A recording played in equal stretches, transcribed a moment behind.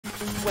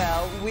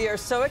Well, we are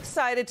so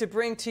excited to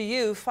bring to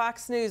you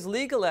Fox News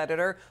legal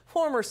editor,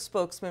 former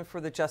spokesman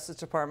for the Justice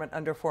Department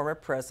under former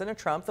President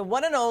Trump, the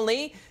one and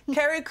only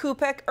Kerri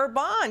Kupec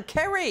Urbahn.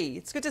 Kerri,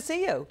 it's good to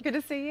see you. Good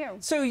to see you.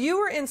 So you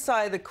were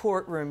inside the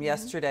courtroom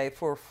yesterday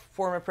for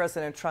former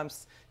President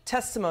Trump's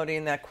testimony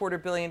in that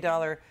 $250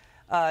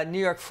 million New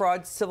York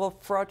civil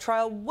fraud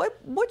trial.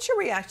 What's your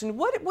reaction?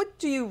 What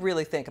do you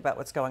really think about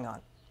what's going on?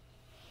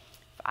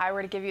 If I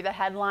were to give you the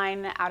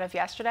headline out of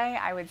yesterday,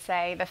 I would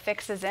say the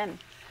fix is in.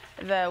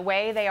 The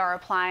way they are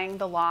applying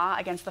the law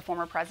against the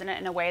former president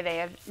in a way they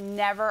have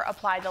never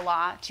applied the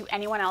law to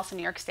anyone else in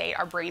New York State.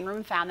 Our brain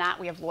room found that.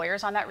 We have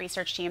lawyers on that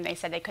research team. They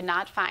said they could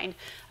not find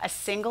a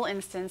single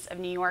instance of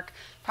New York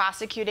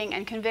prosecuting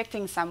and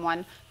convicting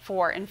someone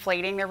for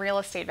inflating their real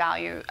estate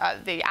value,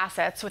 the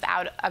assets,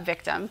 without a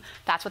victim.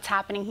 That's what's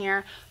happening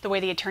here. The way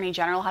the Attorney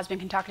General has been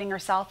conducting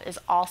herself is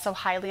also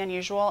highly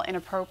unusual,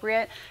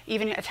 inappropriate,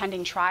 even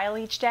attending trial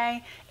each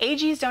day.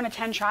 AGs don't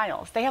attend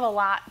trials. They have a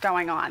lot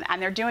going on,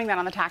 and they're doing that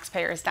on the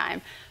taxpayer's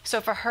dime.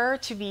 So for her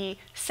to be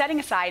setting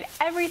aside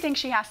everything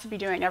she has to be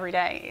doing every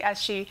day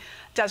as she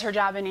does her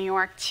job in New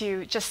York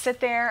to just sit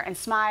there and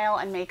smile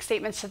and make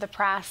statements to the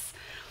press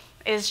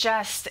is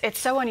just, it's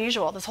so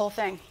unusual, this whole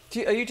thing.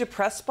 Are you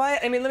depressed by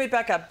it? I mean, let me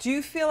back up. Do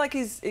you feel like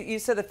you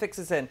said the fix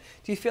is in.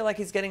 Do you feel like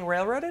he's getting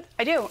railroaded?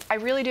 I do. I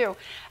really do.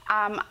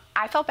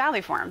 I felt badly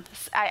for him.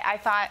 I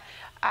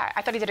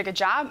thought he did a good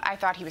job. I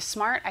thought he was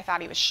smart. I thought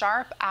he was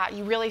sharp.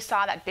 You really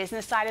saw that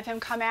business side of him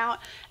come out.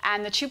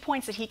 And the 2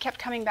 points that he kept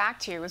coming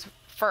back to was,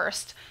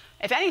 first,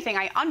 if anything,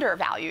 I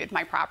undervalued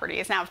my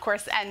properties. Now, of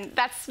course, and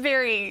that's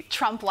very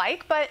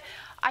Trump-like, but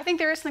I think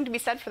there is something to be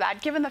said for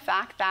that, given the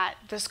fact that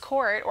this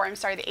court, or I'm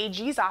sorry, the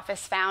AG's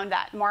office found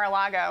that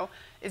Mar-a-Lago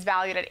is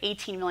valued at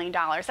 $18 million.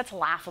 That's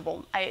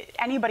laughable.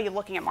 Anybody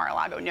looking at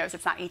Mar-a-Lago knows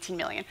it's not $18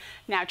 million.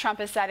 Now, Trump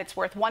has said it's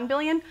worth $1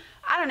 billion.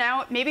 I don't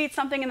know, maybe it's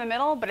something in the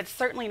middle, but it's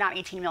certainly not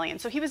 $18 million.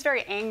 So he was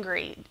very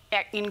angry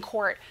in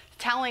court,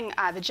 telling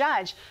the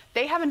judge,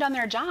 they haven't done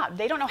their job.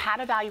 They don't know how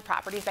to value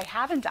properties. They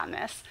haven't done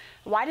this.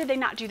 Why did they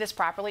not do this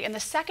properly? And the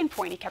second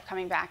point he kept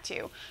coming back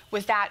to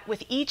was that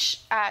with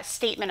each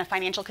statement of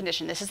financial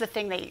condition, this is the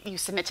thing you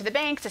submit to the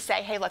bank to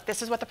say, hey, look,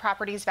 this is what the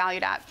property is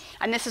valued at,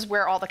 and this is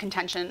where all the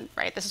contention,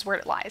 right, this is where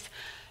it lies.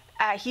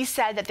 He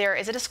said that there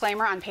is a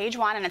disclaimer on page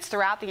 1, and it's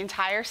throughout the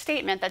entire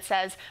statement, that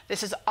says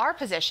this is our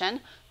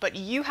position, but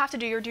you have to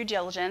do your due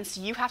diligence,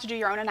 you have to do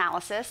your own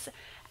analysis,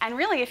 and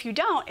really, if you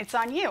don't, it's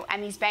on you.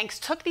 And these banks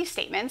took these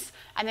statements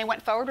and they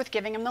went forward with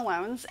giving him the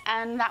loans,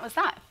 and that was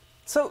that.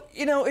 So,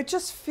 you know, it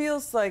just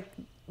feels like,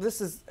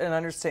 this is an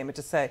understatement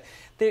to say,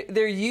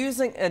 they're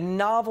using a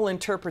novel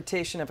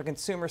interpretation of a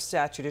consumer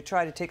statute to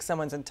try to take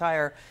someone's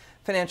entire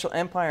financial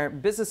empire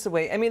business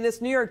away. I mean, this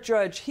New York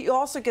judge, he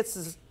also gets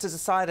to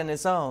decide on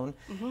his own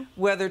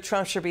whether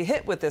Trump should be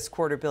hit with this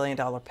 $250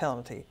 million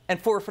penalty and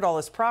forfeit all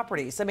his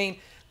properties. I mean,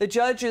 the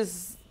judge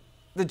is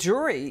the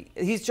jury.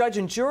 He's judge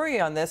and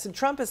jury on this, and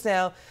Trump is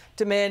now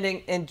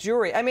demanding a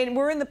jury. I mean,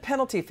 we're in the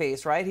penalty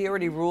phase, right? He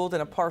already ruled in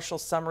a partial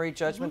summary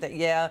judgment that,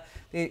 yeah,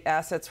 the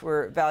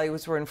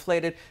values were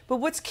inflated. But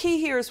what's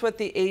key here is what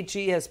the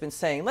AG has been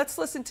saying. Let's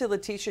listen to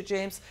Letitia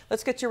James.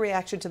 Let's get your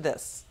reaction to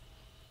this.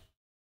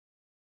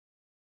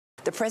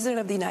 The President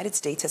of the United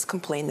States has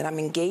complained that I'm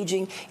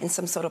engaging in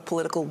some sort of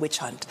political witch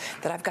hunt,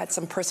 that I've got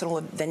some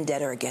personal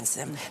vendetta against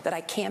him, that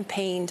I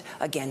campaigned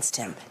against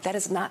him. That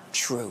is not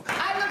true.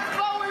 I look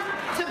forward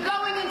to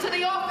going into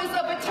the office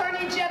of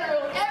Attorney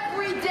General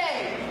every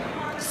day,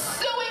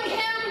 suing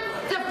him,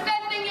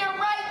 defending your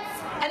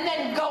rights, and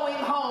then going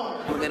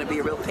home. We're going to be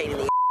a real pain in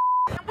the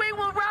We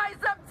will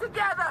rise up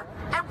together,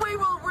 and we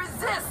will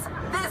resist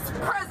this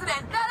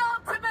president that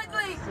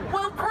ultimately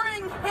will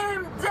bring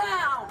him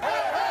down.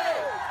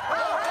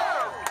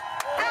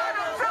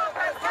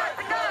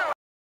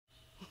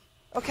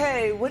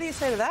 Okay, what do you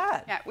say to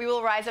that? Yeah, we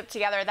will rise up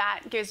together.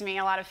 That gives me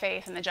a lot of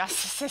faith in the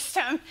justice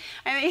system.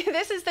 I mean,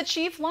 this is the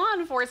chief law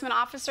enforcement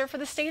officer for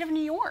the state of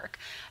New York.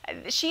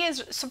 She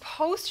is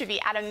supposed to be,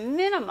 at a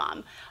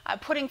minimum,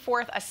 putting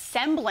forth a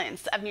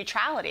semblance of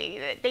neutrality.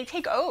 They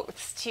take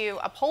oaths to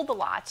uphold the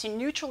law, to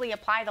neutrally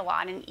apply the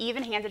law in an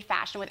even-handed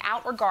fashion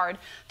without regard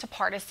to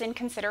partisan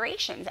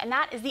considerations. And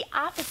that is the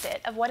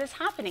opposite of what is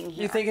happening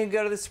here. You think it can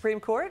go to the Supreme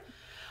Court?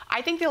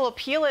 I think they'll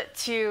appeal it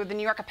to the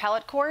New York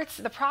appellate courts.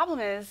 The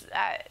problem is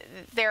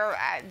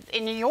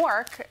in New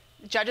York,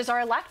 judges are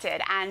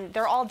elected, and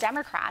they're all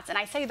Democrats. And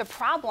I say the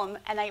problem,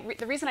 and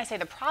the reason I say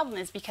the problem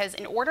is because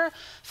in order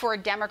for a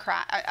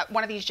Democrat,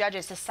 one of these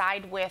judges, to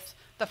side with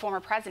the former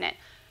president,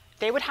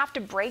 they would have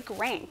to break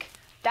rank.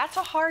 That's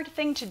a hard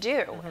thing to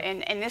do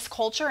in this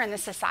culture, in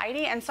this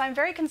society. And so I'm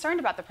very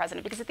concerned about the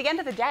president, because at the end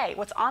of the day,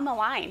 what's on the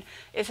line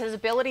is his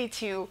ability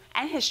to,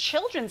 and his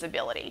children's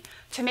ability,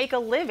 to make a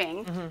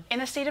living in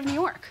the state of New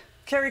York.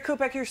 Kerri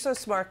Kupec, you're so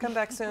smart. Come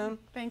back soon.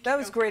 Thank you. That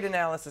was great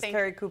analysis. Thank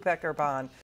Kerri Kupec Urbahn.